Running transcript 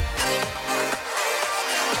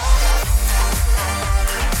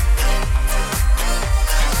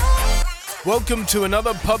Welcome to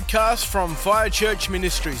another podcast from Fire Church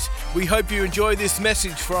Ministries. We hope you enjoy this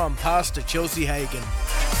message from Pastor Chelsea Hagan.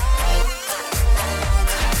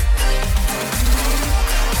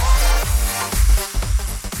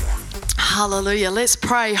 Hallelujah. Let's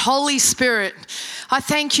pray. Holy Spirit, I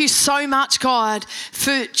thank you so much, God,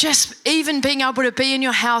 for just even being able to be in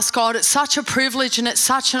your house, God. It's such a privilege and it's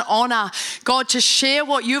such an honor, God, to share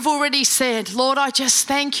what you've already said. Lord, I just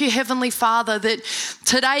thank you, Heavenly Father, that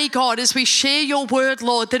today, God, as we share your word,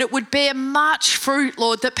 Lord, that it would bear much fruit,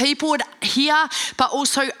 Lord, that people would hear but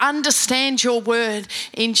also understand your word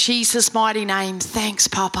in Jesus' mighty name. Thanks,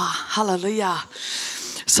 Papa. Hallelujah.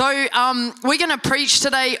 So we're going to preach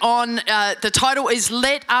today on, the title is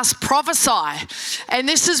Let Us Prophesy. And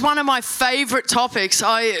this is one of my favorite topics.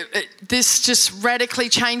 This just radically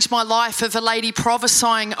changed my life of a lady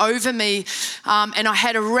prophesying over me. And I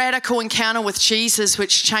had a radical encounter with Jesus,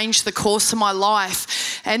 which changed the course of my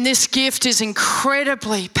life. And this gift is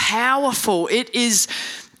incredibly powerful.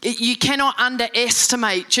 You cannot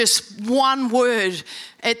underestimate just one word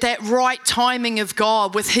at that right timing of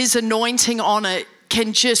God with his anointing on it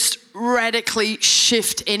can just radically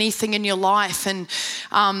shift anything in your life. And,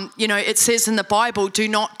 it says in the Bible, do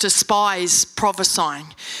not despise prophesying.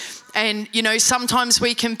 And, sometimes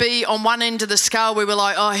we can be on one end of the scale where we're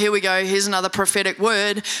like, oh, here we go, here's another prophetic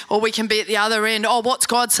word. Or we can be at the other end, oh, what's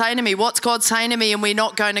God saying to me? What's God saying to me? And we're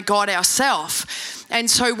not going to God ourselves. And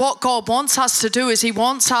so what God wants us to do is he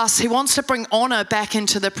wants to bring honor back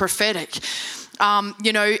into the prophetic.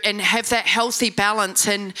 And have that healthy balance.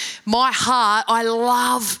 And my heart, I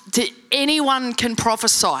love that anyone can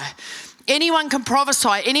prophesy. Anyone can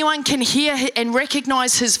prophesy. Anyone can hear and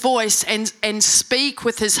recognize his voice and speak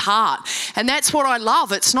with his heart. And that's what I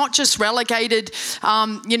love. It's not just relegated,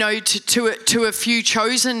 to a few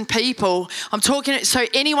chosen people. So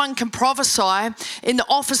anyone can prophesy. In the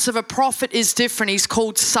office of a prophet is different. He's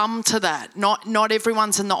called some to that. Not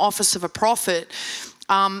everyone's in the office of a prophet.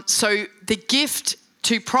 So the gift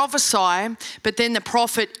to prophesy, but then the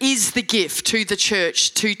prophet is the gift to the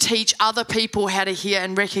church to teach other people how to hear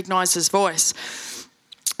and recognize his voice.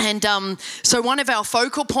 And so one of our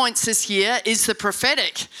focal points this year is the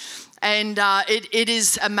prophetic. And it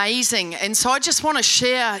is amazing. And so I just want to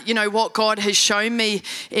share, what God has shown me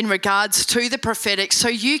in regards to the prophetic so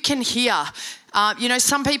you can hear.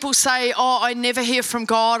 Some people say, oh, I never hear from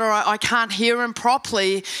God, or I can't hear him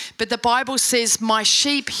properly. But the Bible says, my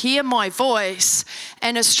sheep hear my voice,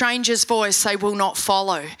 and a stranger's voice they will not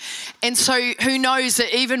follow. And so who knows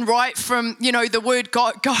that even right from, the word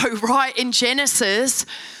God, go right in Genesis,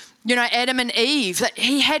 Adam and Eve, that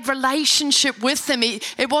he had relationship with them.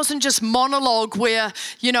 It wasn't just monologue where,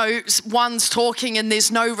 one's talking and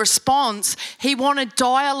there's no response. He wanted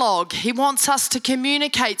dialogue. He wants us to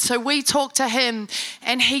communicate. So we talk to him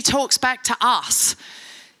and he talks back to us.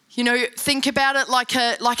 Think about it like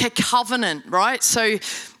a covenant, right? So,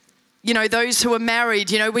 those who are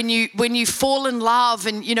married, when you fall in love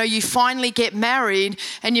and, you finally get married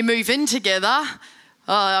and you move in together.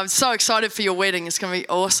 Oh, I'm so excited for your wedding. It's going to be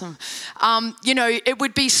awesome. It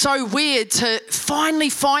would be so weird to finally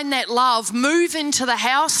find that love, move into the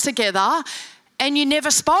house together, and you never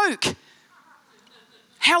spoke.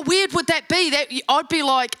 How weird would that be? I'd be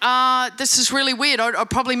like, this is really weird. I'd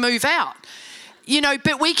probably move out.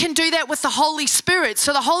 But we can do that with the Holy Spirit.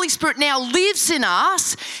 So the Holy Spirit now lives in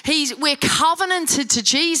us. We're covenanted to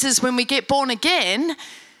Jesus when we get born again.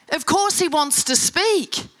 Of course he wants to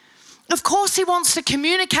speak. Of course he wants to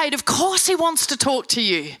communicate. Of course he wants to talk to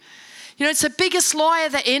you. It's the biggest lie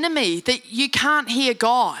of the enemy that you can't hear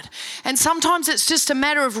God. And sometimes it's just a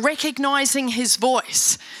matter of recognizing his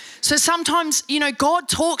voice. So sometimes, God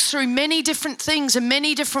talks through many different things in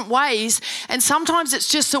many different ways. And sometimes it's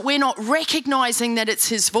just that we're not recognizing that it's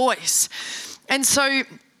his voice. And so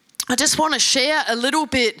I just want to share a little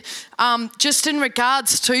bit just in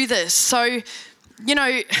regards to this. So,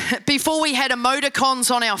 before we had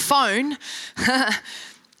emoticons on our phone,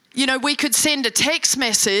 we could send a text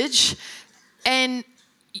message and,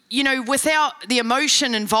 without the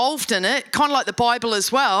emotion involved in it, kind of like the Bible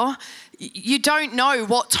as well, you don't know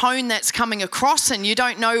what tone that's coming across in. You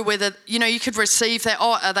don't know whether, you could receive that,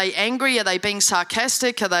 oh, are they angry? Are they being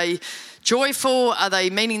sarcastic? Are they joyful? Are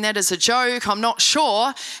they meaning that as a joke? I'm not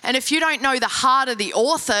sure. And if you don't know the heart of the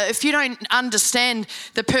author, if you don't understand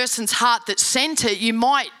the person's heart that sent it, you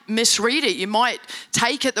might misread it. You might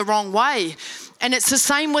take it the wrong way. And it's the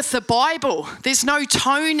same with the Bible. There's no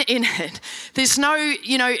tone in it. There's no,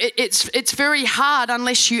 it's very hard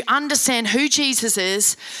unless you understand who Jesus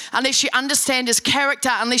is, unless you understand his character,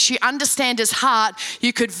 unless you understand his heart,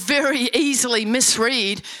 you could very easily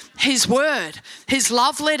misread his word, his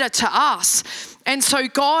love letter to us. And so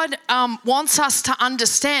God wants us to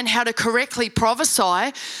understand how to correctly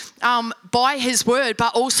prophesy by his word,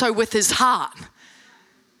 but also with his heart.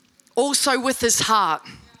 Also with his heart.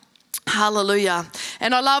 Hallelujah.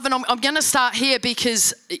 And I love, and I'm going to start here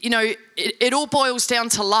because, it all boils down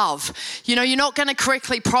to love. You're not going to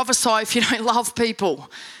correctly prophesy if you don't love people.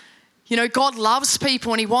 God loves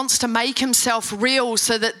people and he wants to make himself real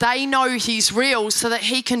so that they know he's real, so that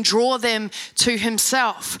he can draw them to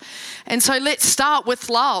himself. And so let's start with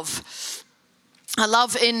love. I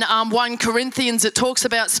love in 1 Corinthians, it talks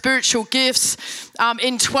about spiritual gifts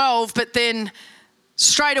in 12, but then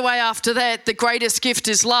straight away after that, the greatest gift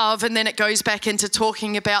is love, and then it goes back into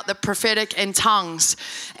talking about the prophetic and tongues.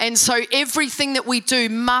 And so everything that we do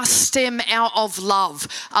must stem out of love.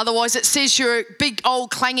 Otherwise, it says you're a big old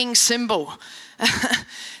clanging cymbal.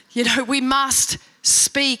 We must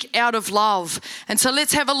speak out of love. And so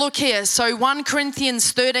let's have a look here. So 1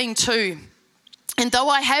 Corinthians 13:2. And though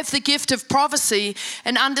I have the gift of prophecy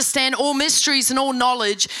and understand all mysteries and all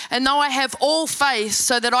knowledge, and though I have all faith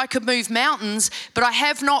so that I could move mountains, but I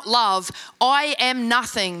have not love, I am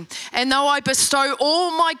nothing. And though I bestow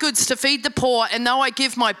all my goods to feed the poor, and though I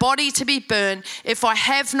give my body to be burned, if I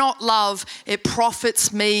have not love, it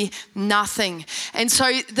profits me nothing. And so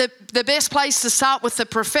the best place to start with the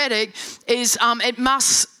prophetic is it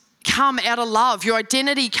must come out of love. Your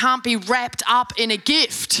identity can't be wrapped up in a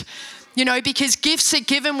gift. Because gifts are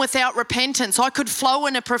given without repentance. I could flow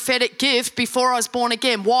in a prophetic gift before I was born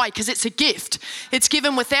again. Why? Because it's a gift. It's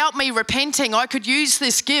given without me repenting. I could use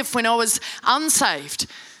this gift when I was unsaved.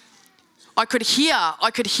 I could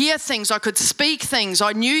hear things. I could speak things.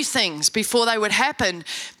 I knew things before they would happen.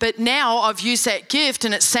 But now I've used that gift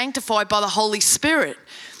and it's sanctified by the Holy Spirit.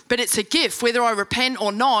 But it's a gift. Whether I repent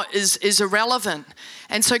or not is irrelevant.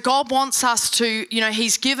 And so God wants us to,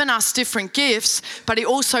 he's given us different gifts, but he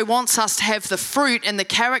also wants us to have the fruit and the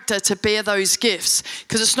character to bear those gifts,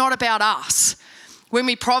 because it's not about us. When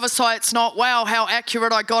we prophesy, it's not, wow, how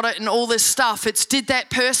accurate I got it and all this stuff. It's, did that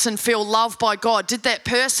person feel loved by God? Did that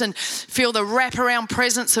person feel the wraparound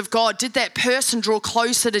presence of God? Did that person draw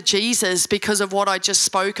closer to Jesus because of what I just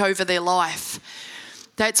spoke over their life?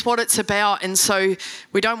 That's what it's about. And so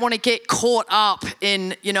we don't want to get caught up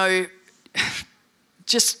in,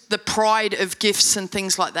 just the pride of gifts and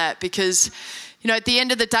things like that, because, at the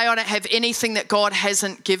end of the day, I don't have anything that God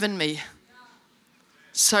hasn't given me.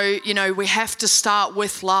 So, we have to start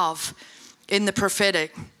with love in the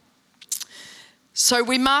prophetic. So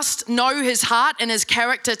we must know his heart and his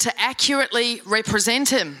character to accurately represent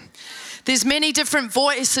him. There's many different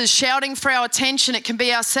voices shouting for our attention. It can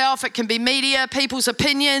be ourselves, it can be media, people's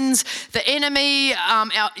opinions, the enemy,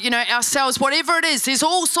 ourselves, whatever it is. There's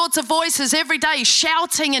all sorts of voices every day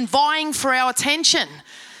shouting and vying for our attention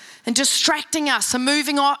and distracting us and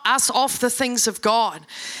moving us off the things of God.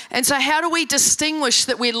 And so how do we distinguish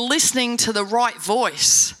that we're listening to the right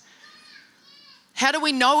voice? How do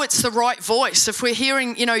we know it's the right voice? If we're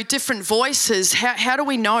hearing, different voices, how do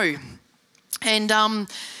we know? And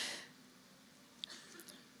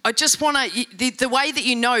I just want to, the way that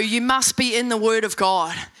you must be in the Word of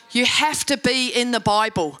God. You have to be in the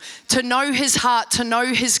Bible to know his heart, to know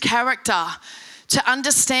his character, to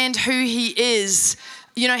understand who he is.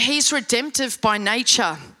 He's redemptive by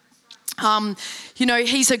nature.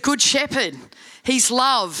 He's a good shepherd. He's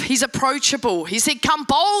love. He's approachable. He said, come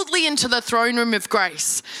boldly into the throne room of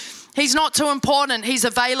grace. He's not too important. He's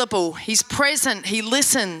available. He's present. He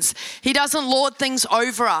listens. He doesn't lord things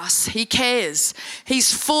over us. He cares.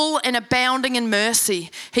 He's full and abounding in mercy.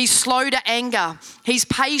 He's slow to anger. He's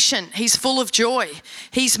patient. He's full of joy.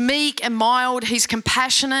 He's meek and mild. He's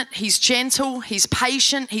compassionate. He's gentle. He's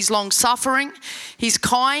patient. He's long-suffering. He's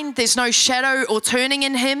kind. There's no shadow or turning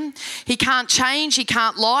in him. He can't change. He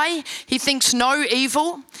can't lie. He thinks no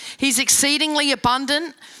evil. He's exceedingly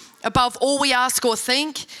abundant above all we ask or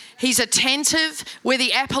think. He's attentive. We're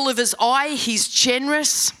the apple of his eye. He's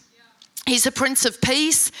generous. He's a Prince of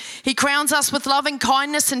Peace. He crowns us with loving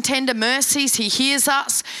kindness and tender mercies. He hears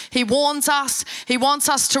us. He warns us. He wants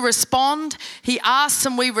us to respond. He asks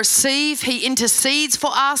and we receive. He intercedes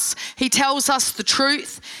for us. He tells us the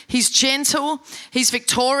truth. He's gentle. He's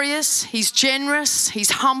victorious. He's generous.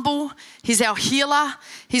 He's humble. He's our healer.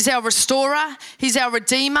 He's our restorer. He's our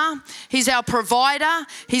redeemer. He's our provider.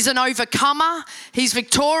 He's an overcomer. He's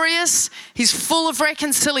victorious. He's full of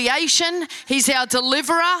reconciliation. He's our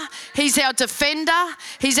deliverer. He's our defender.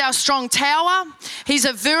 He's our strong tower. He's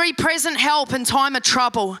a very present help in time of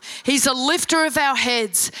trouble. He's a lifter of our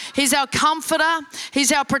heads. He's our comforter.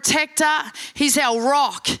 He's our protector. He's our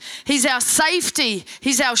rock. He's our safety.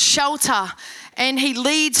 He's our shelter. And he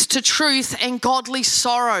leads to truth and godly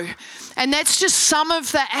sorrow. And that's just some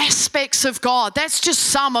of the aspects of God. That's just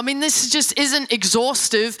some. I mean, this just isn't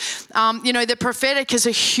exhaustive. The prophetic is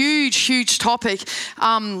a huge, huge topic.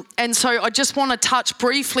 And so I just want to touch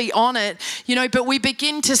briefly on it, but we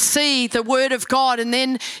begin to see the word of God. And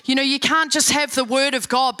then, you can't just have the word of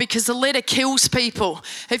God because the letter kills people.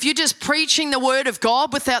 If you're just preaching the word of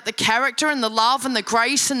God without the character and the love and the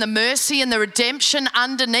grace and the mercy and the redemption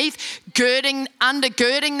underneath,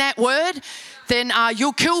 undergirding that word, then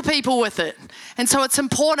you'll kill people with it. And so it's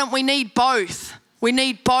important we need both. We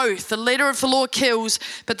need both. The letter of the law kills,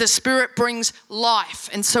 but the Spirit brings life.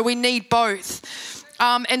 And so we need both.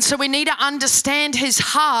 And so we need to understand his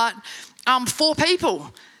heart for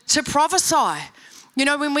people, to prophesy.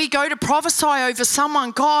 When we go to prophesy over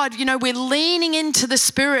someone, God, we're leaning into the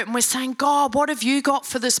Spirit and we're saying, God, what have you got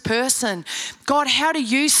for this person? God, how do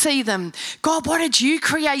you see them? God, what did you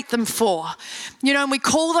create them for? And we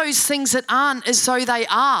call those things that aren't as though they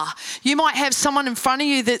are. You might have someone in front of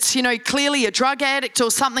you that's, clearly a drug addict or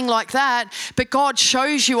something like that, but God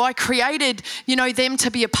shows you, I created, them to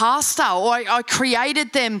be a pastor, or I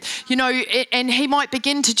created them, and he might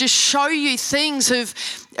begin to just show you things of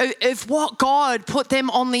what God put them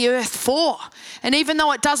on the earth for. And even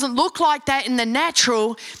though it doesn't look like that in the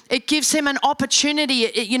natural, it gives him an opportunity.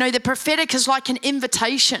 The prophetic is like an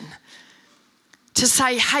invitation to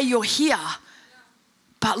say, hey, you're here,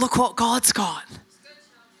 but look what God's got.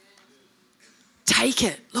 Take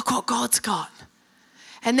it. Look what God's got.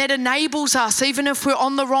 And that enables us, even if we're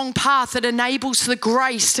on the wrong path, it enables the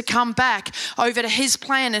grace to come back over to his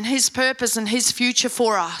plan and his purpose and his future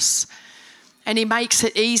for us. And he makes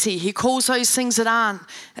it easy. He calls those things that aren't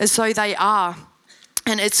as though they are.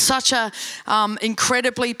 And it's such a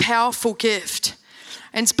incredibly powerful gift.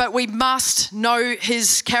 But we must know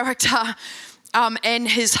his character and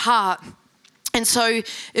his heart. And so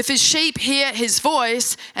if his sheep hear his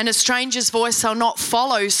voice and a stranger's voice they'll not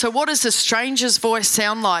follow. So what does a stranger's voice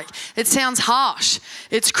sound like? It sounds harsh.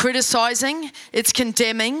 It's criticizing, it's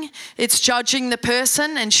condemning, it's judging the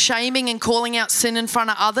person and shaming and calling out sin in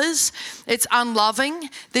front of others. It's unloving.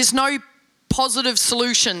 There's no positive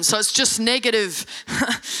solution, so it's just negative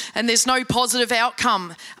and there's no positive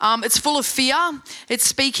outcome. It's full of fear. It's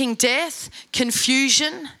speaking death,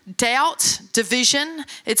 confusion, doubt, division.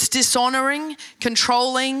 It's dishonoring,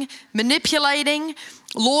 controlling, manipulating,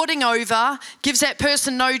 lording over, gives that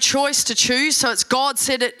person no choice to choose. So it's God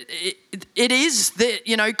said it is,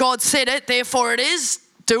 God said it, therefore it is,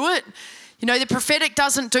 do it. The prophetic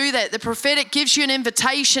doesn't do that. The prophetic gives you an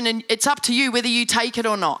invitation and it's up to you whether you take it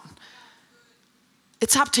or not.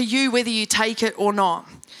 It's up to you whether you take it or not.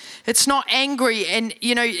 It's not angry and,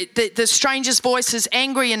 the stranger's voice is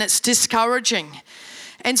angry and it's discouraging.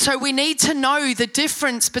 And so we need to know the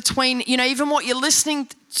difference between, even what you're listening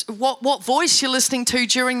to, what voice you're listening to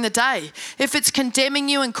during the day. If it's condemning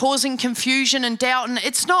you and causing confusion and doubt, and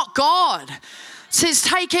it's not God. It says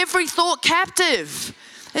take every thought captive.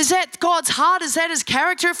 Is that God's heart? Is that his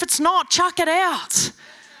character? If it's not, chuck it out.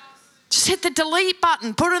 Just hit the delete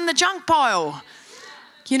button, put it in the junk pile.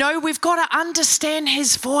 We've got to understand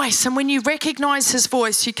his voice. And when you recognize his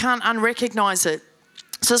voice, you can't unrecognize it.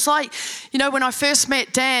 So it's like, when I first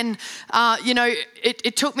met Dan,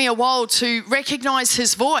 it took me a while to recognize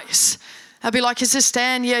his voice. I'd be like, is this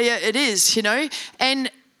Dan? Yeah, it is, And,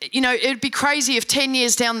 it'd be crazy if 10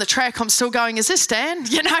 years down the track, I'm still going, is this Dan?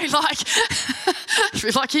 You'd be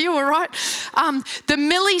like, are you all right? The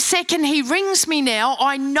millisecond he rings me now,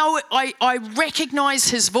 I know it, I recognize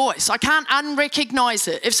his voice. I can't unrecognize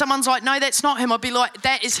it. If someone's like, no, that's not him, I'll be like,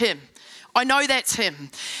 that is him. I know that's him.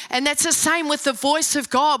 And that's the same with the voice of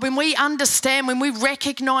God. When we understand, when we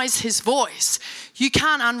recognize his voice, you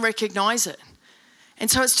can't unrecognize it. And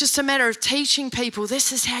so it's just a matter of teaching people,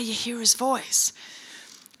 this is how you hear his voice.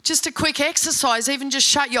 Just a quick exercise, even just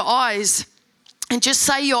shut your eyes and just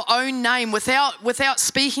say your own name without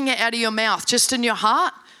speaking it out of your mouth, just in your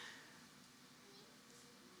heart.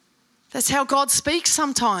 That's how God speaks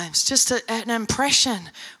sometimes, just an impression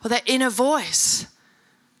or that inner voice.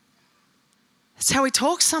 That's how he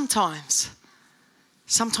talks sometimes.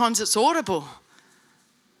 Sometimes it's audible.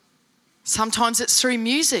 Sometimes it's through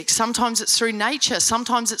music. Sometimes it's through nature.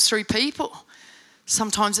 Sometimes it's through people.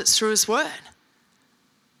 Sometimes it's through his word.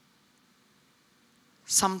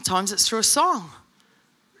 Sometimes it's through a song.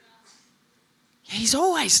 He's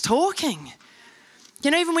always talking.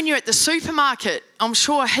 You know, even when you're at the supermarket, I'm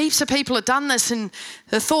sure heaps of people have done this, and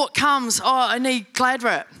the thought comes, oh, I need Glad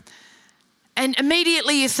Wrap. And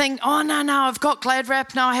immediately you think, oh, no, I've got Glad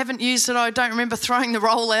Wrap. No, I haven't used it. I don't remember throwing the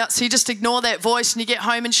roll out. So you just ignore that voice and you get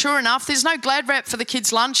home. And sure enough, there's no Glad Wrap for the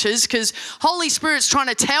kids' lunches because Holy Spirit's trying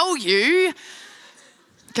to tell you,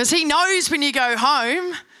 because he knows when you go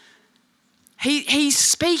home. He's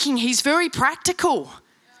speaking. He's very practical.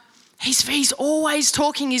 He's always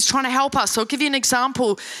talking. He's trying to help us. So I'll give you an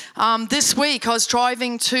example. This week I was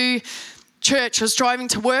driving to church. I was driving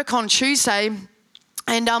to work on Tuesday.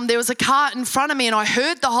 And there was a car in front of me and I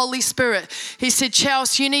heard the Holy Spirit. He said,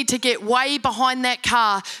 Chelsea, you need to get way behind that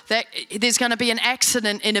car. That there's going to be an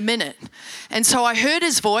accident in a minute. And so I heard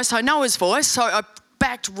his voice. I know his voice. So I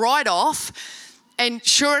backed right off. And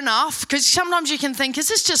sure enough, because sometimes you can think, is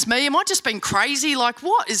this just me? Am I just being crazy? Like,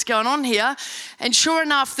 what is going on here? And sure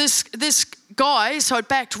enough, this guy, so I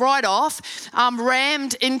backed right off,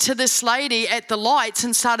 rammed into this lady at the lights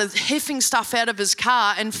and started hiffing stuff out of his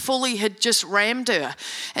car and fully had just rammed her.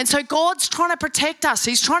 And so God's trying to protect us.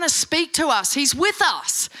 He's trying to speak to us. He's with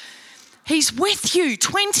us. He's with you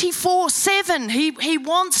 24/7. He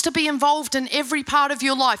wants to be involved in every part of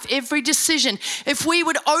your life, every decision. If we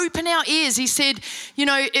would open our ears, he said, you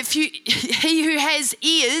know, he who has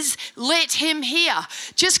ears, let him hear.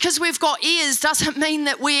 Just because we've got ears doesn't mean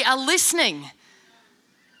that we are listening.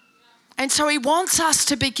 And so he wants us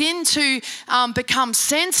to begin to become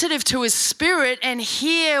sensitive to his Spirit and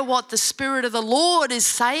hear what the Spirit of the Lord is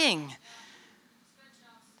saying.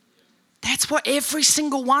 That's what every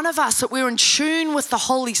single one of us, that we're in tune with the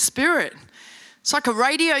Holy Spirit. It's like a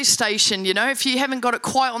radio station, you know. If you haven't got it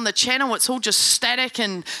quite on the channel, it's all just static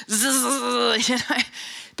and zzz, you know.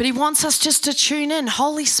 But he wants us just to tune in.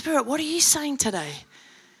 Holy Spirit, what are you saying today?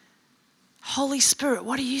 Holy Spirit,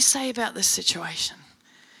 what do you say about this situation?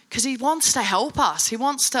 Because he wants to help us. He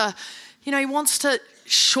wants to, he wants to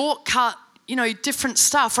shortcut, different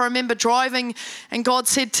stuff. I remember driving and God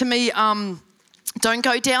said to me, don't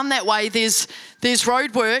go down that way, there's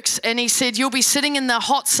roadworks. And he said, you'll be sitting in the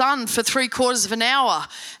hot sun for 3/4 of an hour.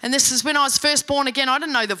 And this is when I was first born again. I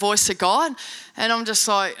didn't know the voice of God. And I'm just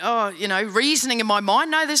like, reasoning in my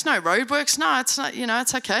mind, no, there's no roadworks. No, it's not,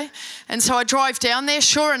 it's okay. And so I drive down there,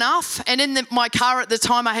 sure enough. And in my car at the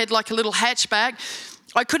time, I had like a little hatchback.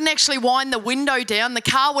 I couldn't actually wind the window down. The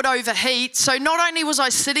car would overheat. So not only was I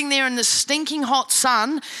sitting there in the stinking hot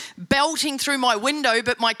sun, belting through my window,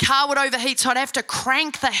 but my car would overheat. So I'd have to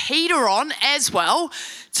crank the heater on as well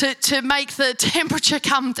to make the temperature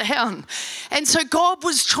come down. And so God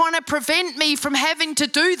was trying to prevent me from having to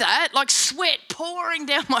do that, like sweat pouring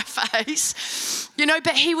down my face,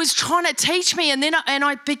 but he was trying to teach me. And then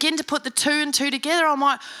I began to put the 2 and 2 together. I'm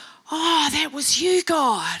like, oh, that was you,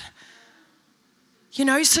 God.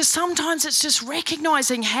 So sometimes it's just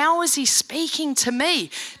recognizing, how is he speaking to me?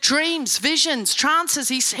 Dreams, visions, trances,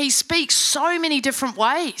 he speaks so many different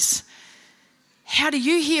ways. How do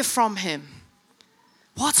you hear from him?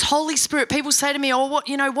 What's Holy Spirit? People say to me,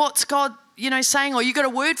 what's God, saying? Or you got a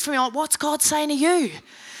word for me? Like, what's God saying to you?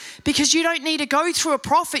 Because you don't need to go through a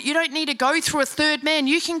prophet. You don't need to go through a third man.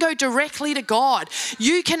 You can go directly to God.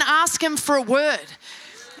 You can ask him for a word.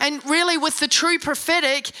 And really with the true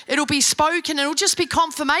prophetic, it'll be spoken. It'll just be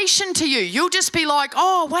confirmation to you. You'll just be like,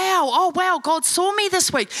 oh wow, God saw me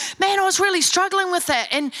this week. Man, I was really struggling with that.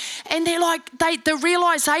 And they're like, the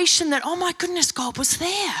realization that, oh my goodness, God was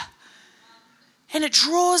there. And it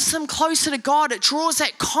draws them closer to God. It draws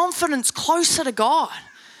that confidence closer to God.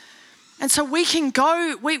 And so we can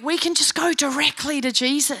just go directly to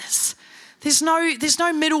Jesus. There's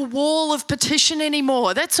no middle wall of petition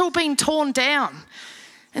anymore. That's all been torn down.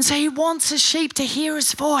 And so he wants his sheep to hear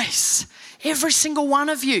his voice. Every single one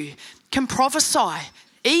of you can prophesy.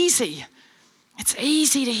 Easy. It's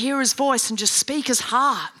easy to hear his voice and just speak his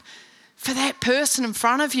heart for that person in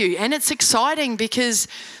front of you. And it's exciting because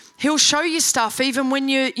he'll show you stuff even when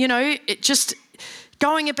just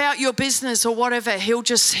going about your business or whatever. He'll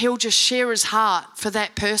just share his heart for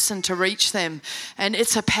that person to reach them. And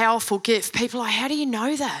it's a powerful gift. People are like, how do you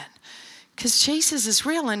know that? Because Jesus is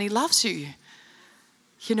real and he loves you.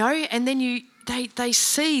 And then they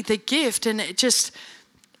see the gift and it just,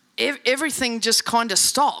 everything just kind of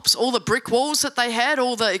stops. All the brick walls that they had,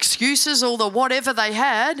 all the excuses, all the whatever they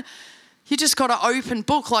had, you just got an open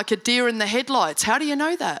book like a deer in the headlights. How do you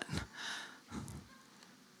know that?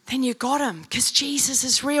 Then you got him because Jesus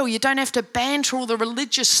is real. You don't have to banter all the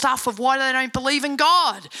religious stuff of why they don't believe in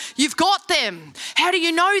God. You've got them. How do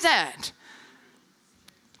you know that?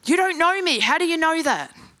 You don't know me. How do you know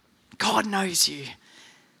that? God knows you.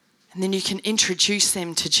 And then you can introduce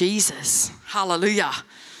them to Jesus. Hallelujah.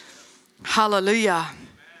 Hallelujah.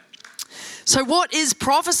 So what is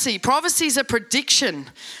prophecy? Prophecy is a prediction.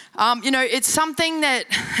 It's something that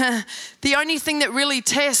the only thing that really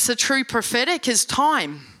tests a true prophetic is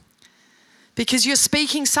time. Because you're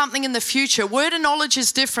speaking something in the future. Word of knowledge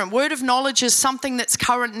is different. Word of knowledge is something that's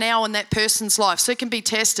current now in that person's life. So it can be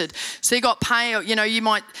tested. So you got pain, you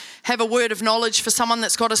might have a word of knowledge for someone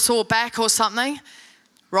that's got a sore back or something,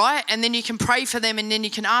 right? And then you can pray for them and then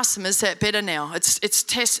you can ask them, is that better now? It's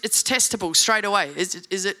testable straight away.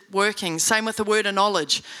 Is it working? Same with the word of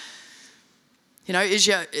knowledge.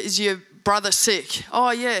 Is your brother sick?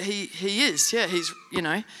 Oh yeah, he is. Yeah, he's.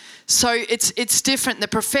 So it's different. The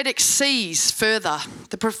prophetic sees further.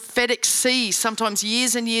 The prophetic sees sometimes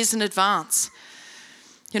years and years in advance.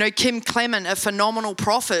 Kim Clement, a phenomenal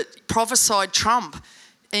prophet, prophesied Trump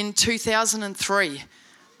in 2003.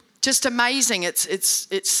 Just amazing. It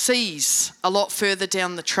sees a lot further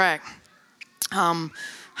down the track.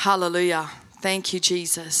 Hallelujah. Thank you,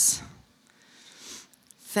 Jesus.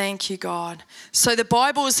 Thank you, God. So the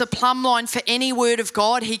Bible is a plumb line for any word of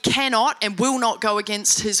God. He cannot and will not go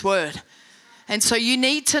against his word. And so you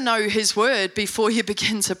need to know his word before you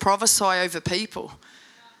begin to prophesy over people.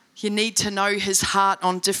 You need to know his heart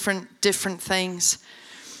on different things.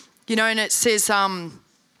 And it says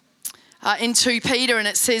in 2 Peter, and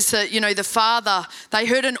it says that, the Father, they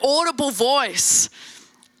heard an audible voice.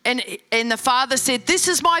 And the Father said, this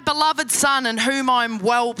is my beloved Son in whom I'm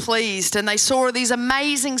well pleased. And they saw these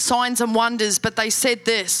amazing signs and wonders, but they said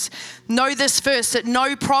this, know this first, that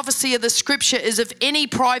no prophecy of the scripture is of any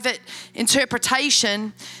private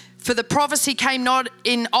interpretation, for the prophecy came not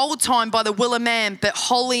in old time by the will of man, but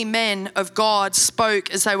holy men of God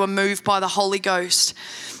spoke as they were moved by the Holy Ghost.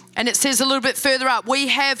 And it says a little bit further up, we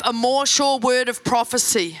have a more sure word of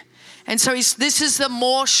prophecy. And so this is the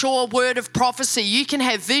more sure word of prophecy. You can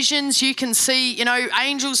have visions, you can see,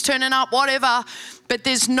 angels turning up, whatever, but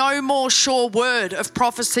there's no more sure word of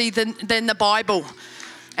prophecy than the Bible.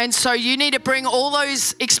 And so you need to bring all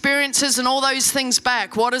those experiences and all those things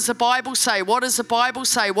back. What does the Bible say? What does the Bible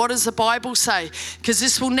say? What does the Bible say? Because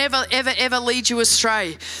this will never, ever, ever lead you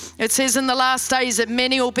astray. It says in the last days that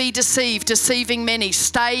many will be deceived, deceiving many.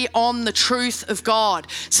 Stay on the truth of God.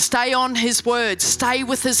 Stay on his word. Stay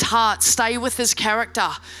with his heart. Stay with his character.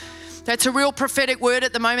 That's a real prophetic word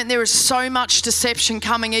at the moment. There is so much deception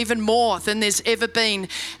coming, even more than there's ever been.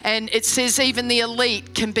 And it says even the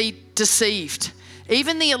elite can be deceived.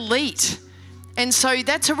 Even the elite. And so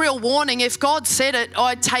that's a real warning. If God said it,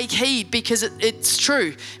 I'd take heed because it's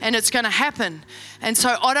true and it's going to happen. And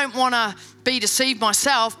so I don't want to be deceived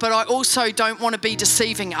myself, but I also don't want to be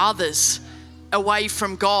deceiving others away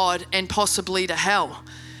from God and possibly to hell.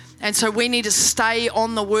 And so we need to stay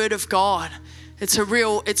on the word of God. It's a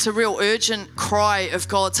real urgent cry of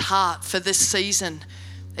God's heart for this season.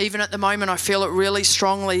 Even at the moment, I feel it really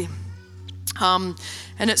strongly. And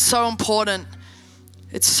it's so important.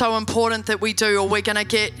 It's so important that we do, or we're going to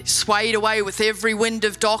get swayed away with every wind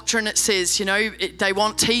of doctrine. It says, they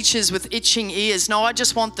want teachers with itching ears. No, I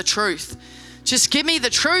just want the truth. Just give me the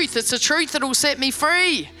truth. It's the truth that will set me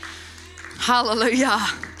free. Hallelujah.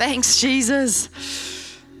 Thanks, Jesus.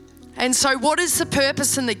 And so what is the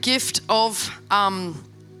purpose and the gift of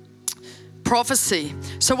prophecy?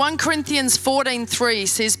 So 1 Corinthians 14:3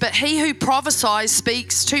 says, but he who prophesies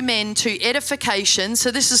speaks to men to edification.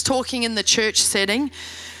 So this is talking in the church setting.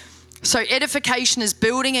 So edification is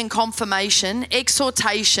building and confirmation,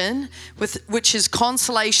 exhortation, which is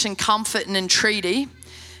consolation, comfort and entreaty,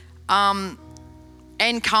 and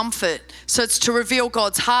comfort. So it's to reveal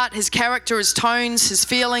God's heart, his character, his tones, his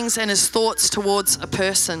feelings and his thoughts towards a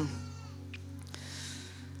person.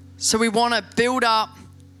 So we want to build up,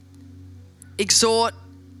 exhort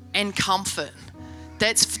and comfort.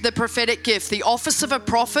 That's the prophetic gift. The office of a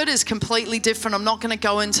prophet is completely different. I'm not going to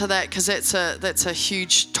go into that because that's a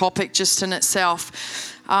huge topic just in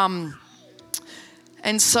itself. And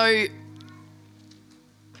so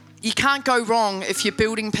you can't go wrong if you're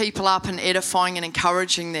building people up and edifying and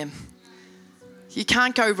encouraging them. You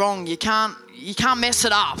can't go wrong. You can't mess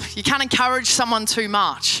it up. You can't encourage someone too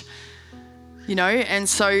much, and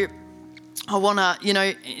so I want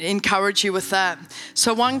to, encourage you with that.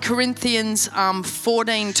 So 1 Corinthians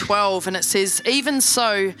 14:12, and it says, even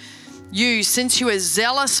so, you, since you are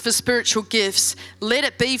zealous for spiritual gifts, let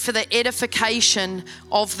it be for the edification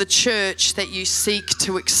of the church that you seek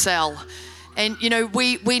to excel. And,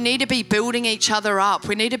 we need to be building each other up.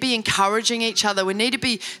 We need to be encouraging each other. We need to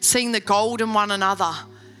be seeing the gold in one another,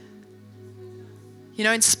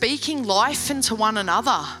 and speaking life into one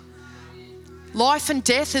another. Life and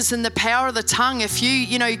death is in the power of the tongue. If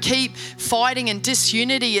you keep fighting and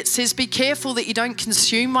disunity, it says be careful that you don't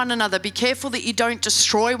consume one another. Be careful that you don't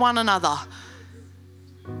destroy one another.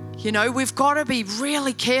 We've got to be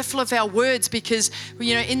really careful of our words because,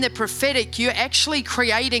 in the prophetic, you're actually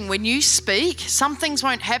creating, when you speak, some things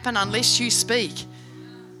won't happen unless you speak.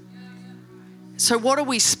 So what are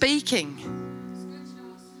we speaking?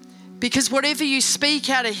 Because whatever you speak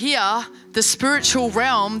out of here, the spiritual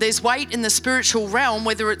realm, there's weight in the spiritual realm,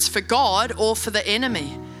 whether it's for God or for the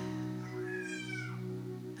enemy.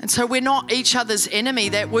 And so we're not each other's enemy.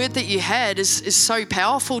 That word that you had is so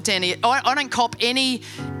powerful, Danny. I don't cop any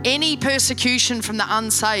persecution from the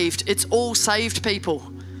unsaved. It's all saved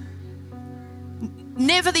people.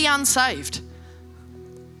 Never the unsaved.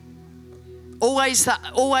 Always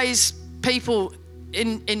people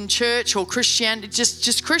in church or Christianity,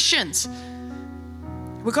 just Christians.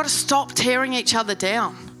 We've got to stop tearing each other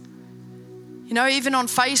down. Even on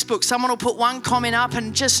Facebook, someone will put one comment up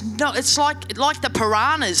and it's like the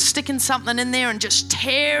piranhas sticking something in there and just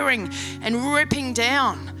tearing and ripping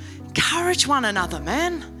down. Encourage one another,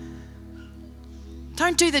 man.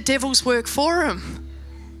 Don't do the devil's work for him.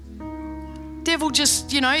 Devil just,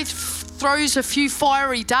 throws a few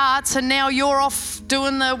fiery darts and now you're off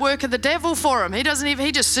doing the work of the devil for him. He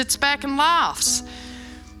just sits back and laughs.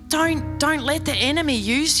 Don't let the enemy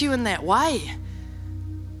use you in that way.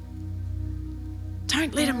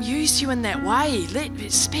 Don't let him use you in that way.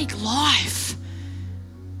 Speak life.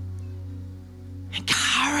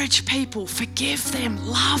 Encourage people. Forgive them.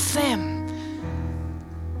 Love them.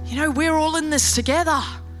 We're all in this together.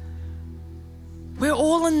 We're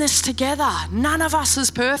all in this together. None of us is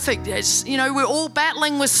perfect. We're all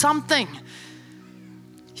battling with something.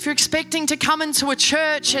 If you're expecting to come into a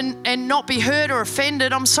church and not be hurt or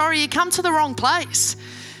offended, I'm sorry, you come to the wrong place.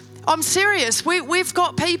 I'm serious. We've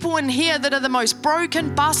got people in here that are the most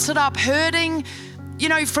broken, busted up, hurting,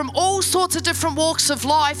 from all sorts of different walks of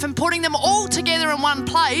life, and putting them all together in one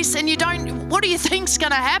place, and what do you think's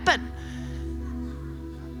going to happen?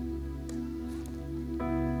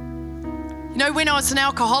 When I was an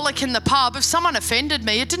alcoholic in the pub, if someone offended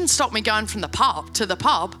me, it didn't stop me going from the pub to the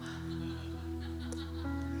pub.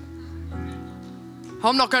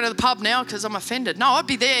 I'm not going to the pub now because I'm offended. No, I'll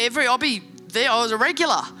be there. I was a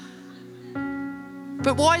regular.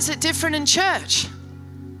 But why is it different in church?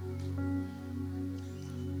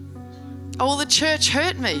 Oh, well, the church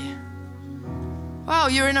hurt me. Well,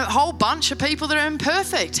 you're in a whole bunch of people that are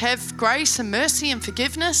imperfect, have grace and mercy and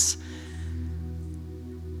forgiveness.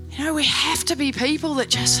 We have to be people that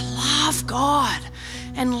just love God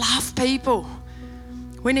and love people.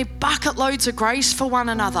 We need bucket loads of grace for one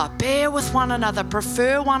another, bear with one another,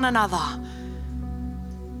 prefer one another.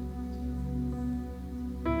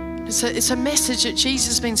 It's a message that Jesus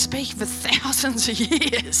has been speaking for thousands of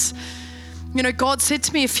years. God said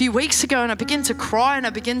to me a few weeks ago, and I began to cry and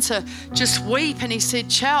I began to just weep, and he said,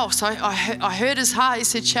 Charles, I heard his heart. He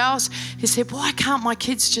said, Charles, he said, why can't my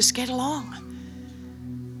kids just get along?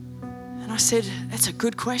 And I said, that's a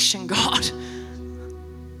good question, God.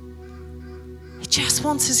 He just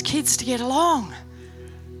wants his kids to get along.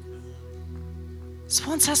 He just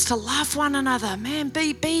wants us to love one another. Man,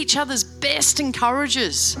 be each other's best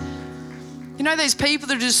encouragers. Those people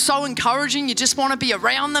that are just so encouraging, you just want to be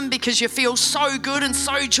around them because you feel so good and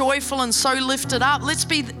so joyful and so lifted up. Let's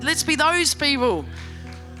be those people.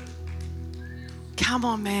 Come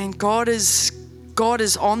on, man. God is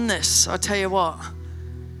on this. I tell you what.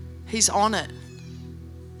 He's on it.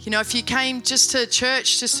 If you came just to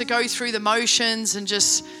church just to go through the motions and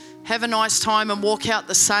just have a nice time and walk out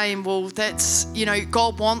the same, well, that's,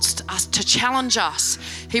 God wants us to challenge us.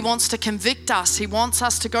 He wants to convict us. He wants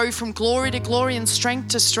us to go from glory to glory and strength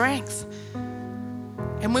to strength.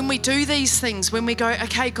 And when we do these things, when we go,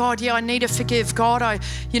 okay, God, I need to forgive. God,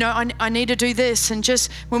 I need to do this. And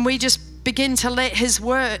just when we just begin to let his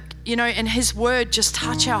word, and his word just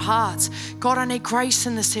touch our hearts. God, I need grace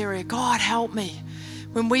in this area. God, help me.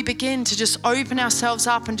 When we begin to just open ourselves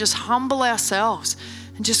up and just humble ourselves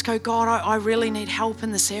and just go, God, I really need help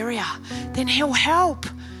in this area, then he'll help.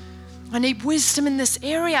 I need wisdom in this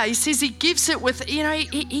area. He says he gives it with,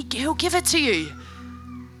 he'll give it to you.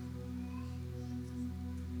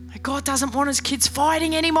 God doesn't want his kids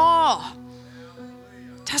fighting anymore.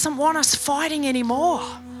 Doesn't want us fighting anymore.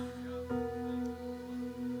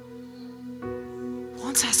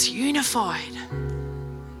 Wants us unified.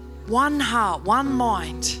 One heart, one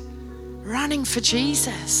mind, running for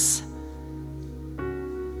Jesus.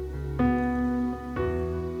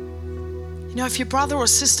 If your brother or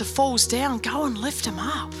sister falls down, go and lift him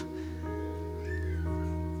up.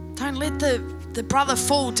 Don't let the brother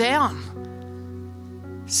fall down.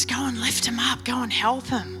 Just go and lift them up. Go and help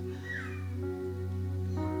them.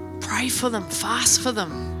 Pray for them. Fast for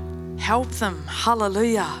them. Help them.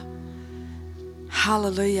 Hallelujah.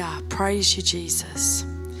 Hallelujah. Praise you, Jesus.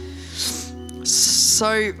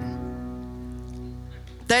 So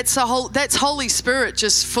that's Holy Spirit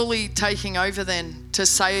just fully taking over then to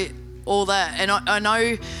say all that. And I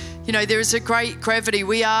know, there is a great gravity.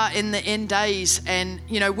 We are in the end days, and,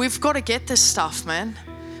 we've got to get this stuff, man.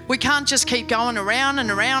 We can't just keep going around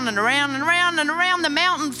and around and around and around and around the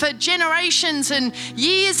mountain for generations and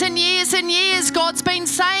years and years and years. God's been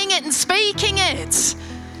saying it and speaking it.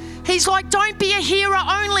 He's like, don't be a hearer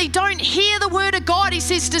only. Don't hear the word of God. He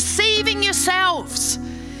says, deceiving yourselves.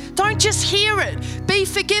 Don't just hear it. Be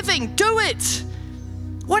forgiving. Do it.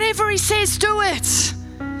 Whatever he says, do it.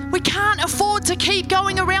 We can't afford to keep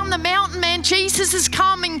going around the mountain, man. Jesus is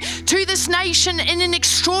coming to this nation in an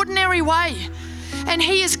extraordinary way. And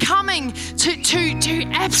he is coming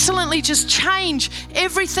to absolutely just change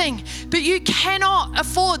everything. But you cannot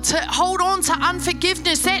afford to hold on to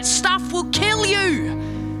unforgiveness. That stuff will kill you.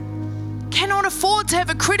 Cannot afford to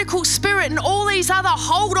have a critical spirit and all these other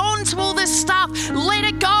hold on to all this stuff. Let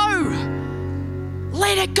it go.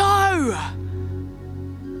 Let it go.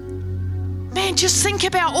 Man, just think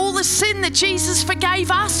about all the sin that Jesus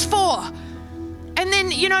forgave us for. And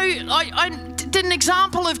then, I did an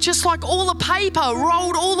example of just like all the paper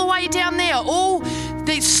rolled all the way down there, all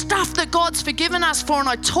the stuff that God's forgiven us for, and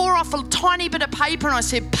I tore off a tiny bit of paper and I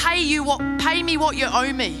said, pay me what you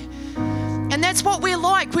owe me. And that's what we're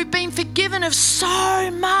like. We've been forgiven of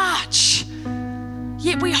so much,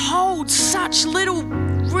 yet we hold such little,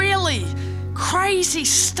 really crazy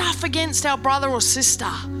stuff against our brother or sister.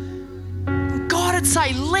 God would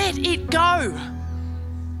say, let it go.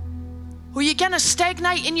 Or you're going to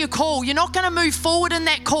stagnate in your call. You're not going to move forward in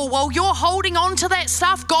that call. While you're holding on to that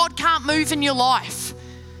stuff, God can't move in your life.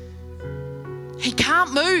 He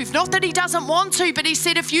can't move. Not that he doesn't want to, but he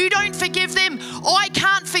said, if you don't forgive them, I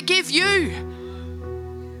can't forgive you.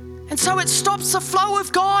 And so it stops the flow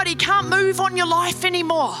of God. He can't move on your life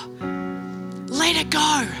anymore. Let it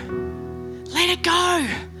go. Let it go.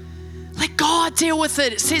 Let God deal with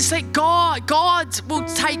it. It says that God will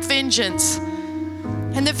take vengeance.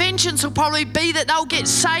 And the vengeance will probably be that they'll get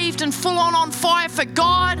saved and full on fire for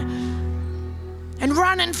God and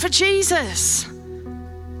running for Jesus.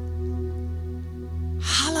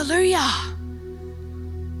 Hallelujah.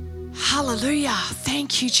 Hallelujah.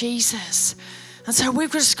 Thank you, Jesus. And so we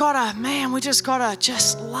just gotta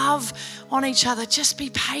just love on each other. Just be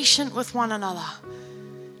patient with one another.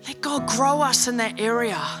 Let God grow us in that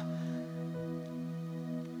area.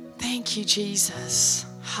 Thank you, Jesus.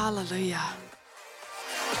 Hallelujah.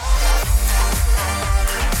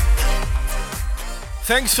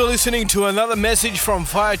 Thanks for listening to another message from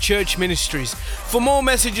Fire Church Ministries. For more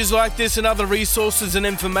messages like this and other resources and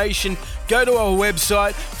information, go to our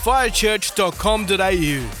website,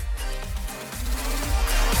 firechurch.com.au.